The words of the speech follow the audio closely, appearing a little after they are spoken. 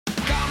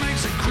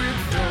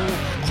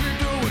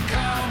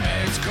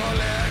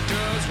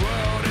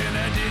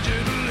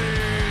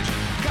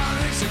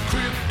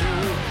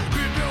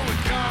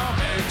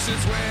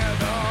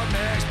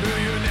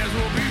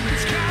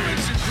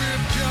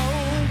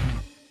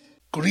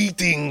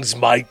Greetings,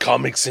 my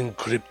comics and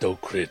crypto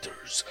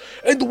critters,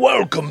 and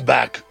welcome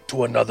back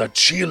to another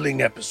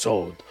chilling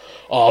episode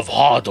of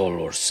Hodl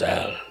or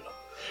Sell,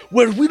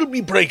 where we'll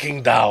be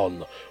breaking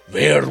down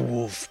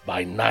Werewolf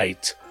by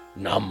Night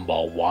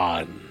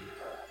 #1.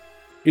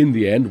 In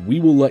the end, we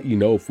will let you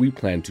know if we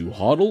plan to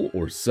hodl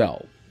or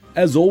sell.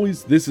 As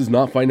always, this is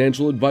not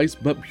financial advice,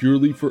 but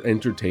purely for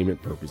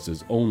entertainment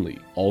purposes only.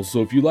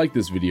 Also, if you like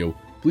this video,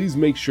 please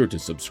make sure to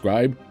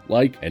subscribe,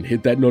 like, and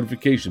hit that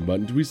notification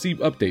button to receive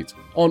updates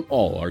on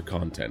all our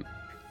content.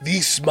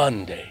 This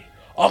Monday,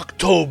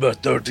 October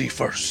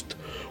 31st,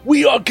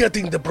 we are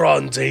getting the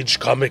Bronze Age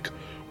comic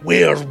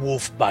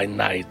Werewolf by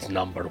Night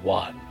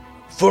 #1.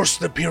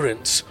 First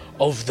appearance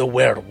of the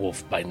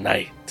Werewolf by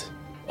Night.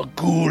 A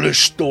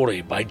ghoulish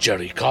story by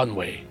Jerry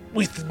Conway,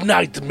 with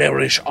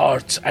nightmarish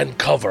art and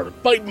cover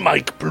by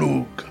Mike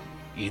Ploog.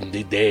 In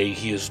the day,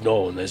 he is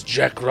known as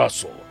Jack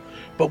Russell,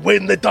 but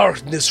when the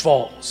darkness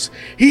falls,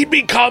 he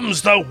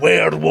becomes the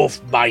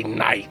Werewolf by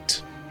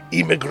Night.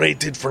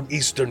 Immigrated from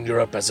Eastern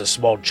Europe as a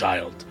small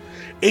child,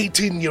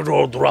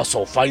 18-year-old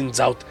Russell finds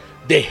out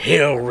the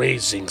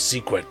hair-raising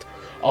secret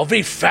of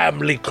a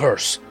family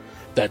curse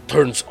that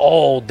turns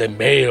all the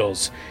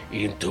males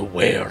into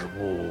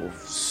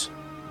werewolves.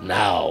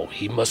 Now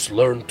he must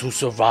learn to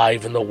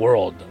survive in a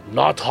world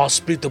not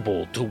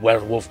hospitable to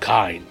werewolf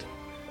kind,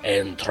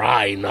 and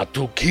try not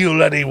to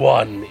kill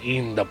anyone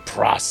in the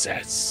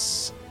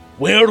process.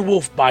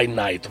 Werewolf by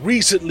Night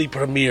recently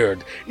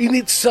premiered in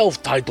its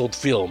self-titled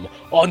film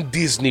on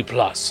Disney+,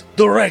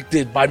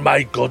 directed by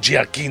Michael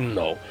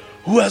Giacchino,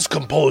 who has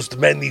composed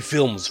many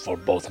films for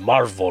both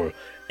Marvel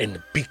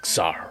and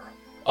Pixar.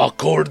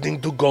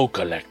 According to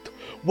GoCollect,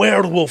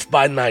 Werewolf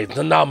by Night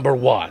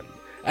 #1,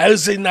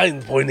 as a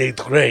 9.8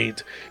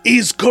 grade,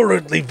 is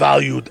currently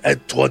valued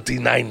at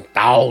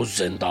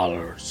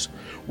 $29,000,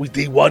 with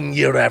a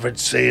one-year average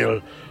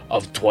sale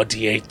of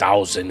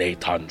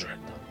 $28,800.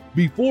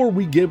 Before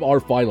we give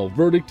our final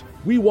verdict,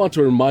 we want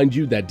to remind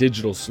you that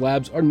digital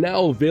slabs are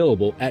now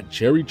available at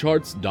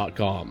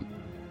cherrycharts.com.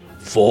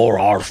 For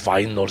our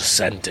final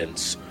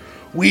sentence,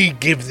 we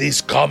give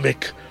this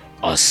comic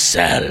a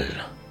sell.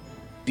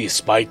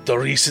 Despite the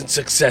recent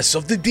success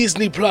of the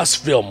Disney Plus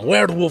film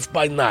Werewolf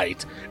by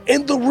Night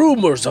and the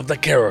rumors of the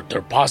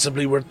character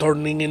possibly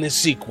returning in a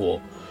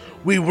sequel,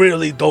 we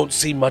really don't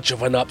see much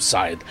of an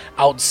upside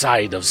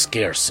outside of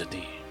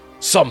scarcity.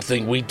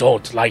 Something we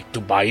don't like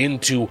to buy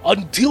into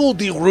until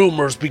the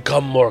rumors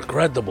become more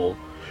credible.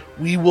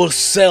 We will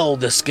sell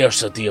the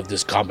scarcity of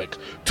this comic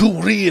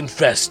to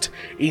reinvest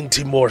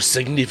into more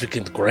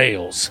significant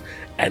grails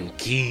and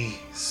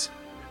keys.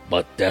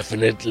 But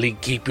definitely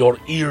keep your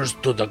ears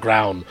to the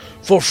ground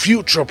for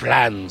future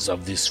plans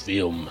of this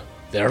film.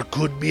 There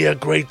could be a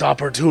great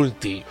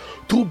opportunity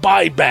to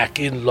buy back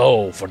in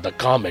low for the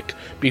comic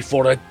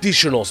before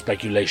additional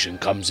speculation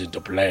comes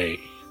into play.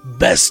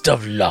 Best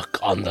of luck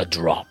on the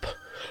drop.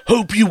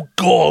 Hope you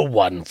gore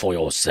one for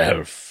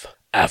yourself.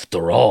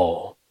 After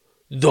all,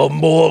 the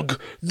more,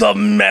 the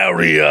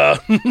merrier.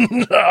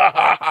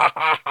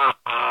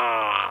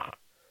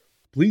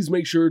 Please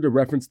make sure to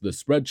reference the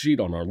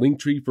spreadsheet on our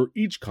Linktree for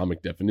each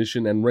comic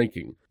definition and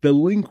ranking. The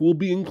link will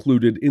be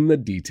included in the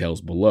details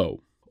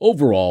below.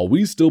 Overall,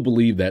 we still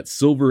believe that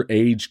Silver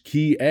Age,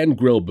 Key, and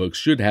Grail books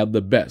should have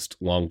the best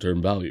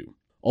long-term value.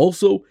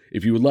 Also,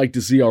 if you would like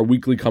to see our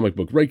weekly comic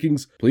book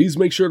rankings, please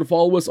make sure to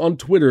follow us on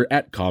Twitter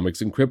at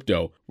Comics and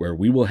Crypto, where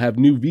we will have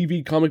new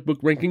VV comic book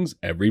rankings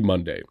every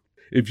Monday.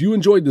 If you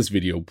enjoyed this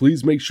video,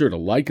 please make sure to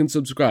like and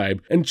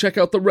subscribe, and check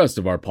out the rest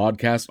of our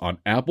podcast on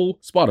Apple,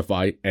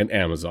 Spotify, and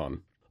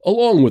Amazon.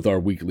 Along with our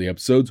weekly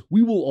episodes,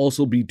 we will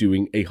also be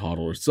doing a hodl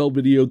or sell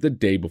video the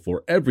day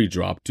before every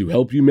drop to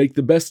help you make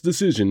the best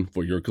decision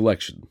for your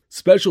collection.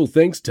 Special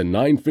thanks to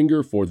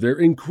Ninefinger for their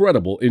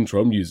incredible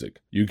intro music.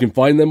 You can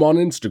find them on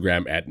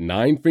Instagram at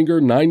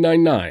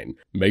Ninefinger999.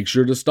 Make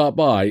sure to stop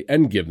by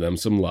and give them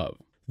some love.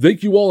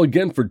 Thank you all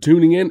again for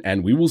tuning in,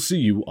 and we will see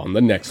you on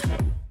the next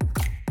one.